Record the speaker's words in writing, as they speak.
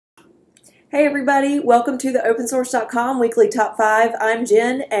Hey everybody, welcome to the Opensource.com weekly top 5. I'm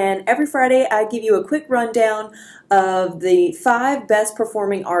Jen, and every Friday I give you a quick rundown of the 5 best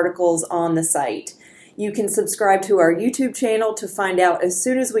performing articles on the site. You can subscribe to our YouTube channel to find out as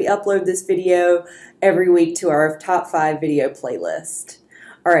soon as we upload this video every week to our top 5 video playlist.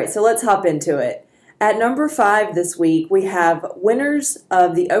 Alright, so let's hop into it. At number 5 this week, we have winners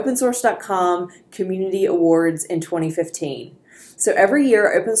of the Opensource.com Community Awards in 2015. So every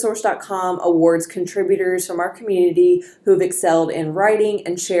year, Opensource.com awards contributors from our community who have excelled in writing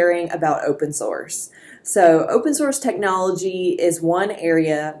and sharing about open source. So open source technology is one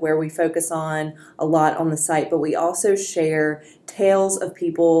area where we focus on a lot on the site, but we also share tales of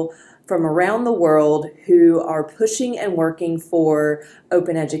people from around the world who are pushing and working for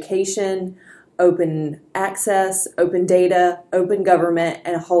open education, open access, open data, open government,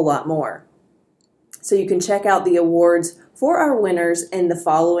 and a whole lot more. So you can check out the awards for our winners in the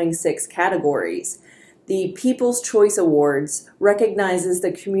following 6 categories. The People's Choice Awards recognizes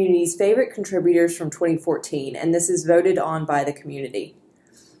the community's favorite contributors from 2014, and this is voted on by the community.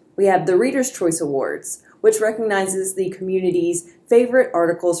 We have the Reader's Choice Awards, which recognizes the community's favorite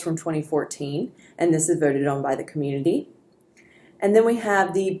articles from 2014, and this is voted on by the community. And then we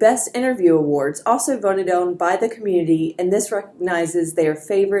have the Best Interview Awards, also voted on by the community, and this recognizes their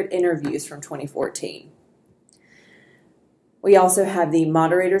favorite interviews from 2014. We also have the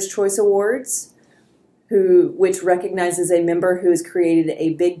Moderator's Choice Awards, which recognizes a member who has created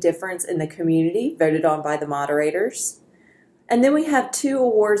a big difference in the community, voted on by the moderators. And then we have 2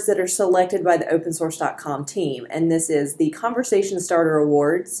 awards that are selected by the Opensource.com team, and this is the Conversation Starter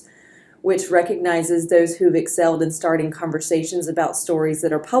Awards, which recognizes those who've excelled in starting conversations about stories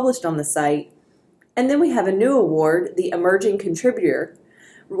that are published on the site. And then we have a new award, the Emerging Contributor,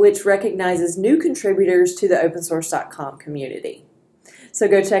 which recognizes new contributors to the Opensource.com community. So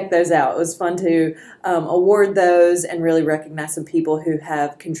go check those out. It was fun to award those and really recognize some people who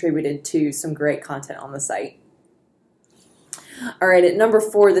have contributed to some great content on the site. All right, at number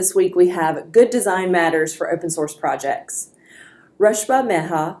 4 this week we have Good Design Matters for Open Source Projects. Rushba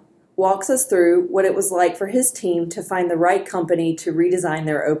Meha walks us through what it was like for his team to find the right company to redesign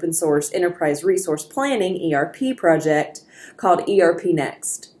their open source enterprise resource planning ERP project called ERP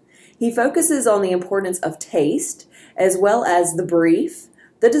Next. He focuses on the importance of taste as well as the brief,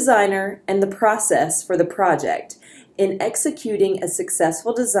 the designer, and the process for the project in executing a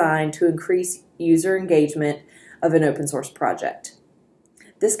successful design to increase user engagement of an open source project.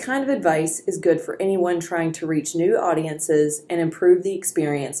 This kind of advice is good for anyone trying to reach new audiences and improve the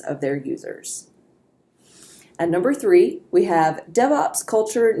experience of their users. At number 3, we have DevOps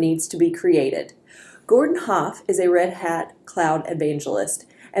Culture Needs to be Created. Gordon Hoff is a Red Hat cloud evangelist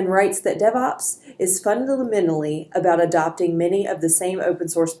and writes that DevOps is fundamentally about adopting many of the same open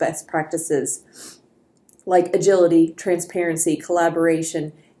source best practices like agility, transparency,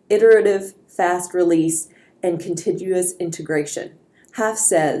 collaboration, iterative, fast release, and continuous integration. Hoff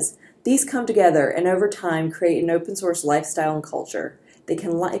says, these come together and over time create an open source lifestyle and culture. They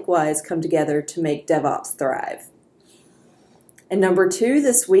can likewise come together to make DevOps thrive. And number 2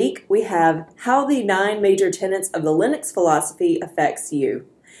 this week, we have How the 9 Major Tenets of the Linux Philosophy Affects You.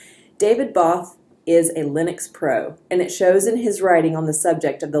 David Both is a Linux pro, and it shows in his writing on the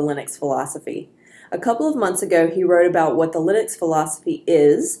subject of the Linux philosophy. A couple of months ago, he wrote about what the Linux philosophy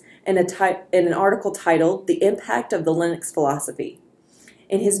is in an article titled The Impact of the Linux Philosophy.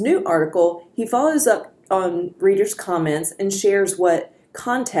 In his new article, he follows up on readers' comments and shares what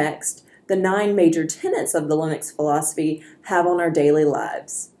context the 9 major tenets of the Linux philosophy have on our daily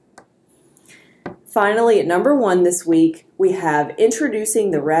lives. Finally, at number 1 this week, we have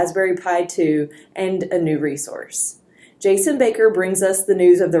Introducing the Raspberry Pi 2 and a new resource. Jason Baker brings us the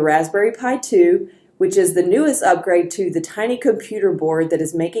news of the Raspberry Pi 2, which is the newest upgrade to the tiny computer board that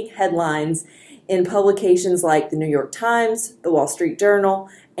is making headlines in publications like the New York Times, the Wall Street Journal,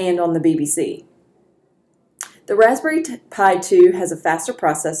 and on the BBC. The Raspberry Pi 2 has a faster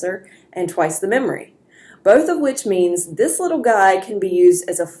processor and twice the memory, both of which means this little guy can be used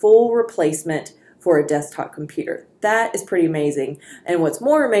as a full replacement for a desktop computer. That is pretty amazing, and what's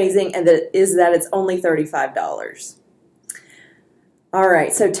more amazing is that it's only $35.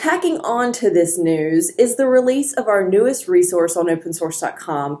 Alright, so tacking on to this news is the release of our newest resource on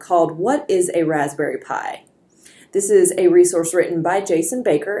Opensource.com called What is a Raspberry Pi? This is a resource written by Jason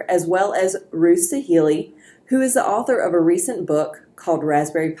Baker as well as Ruth Sahili, who is the author of a recent book called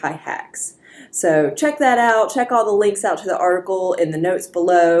Raspberry Pi Hacks. So check that out, check all the links out to the article in the notes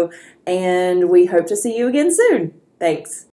below, and we hope to see you again soon. Thanks.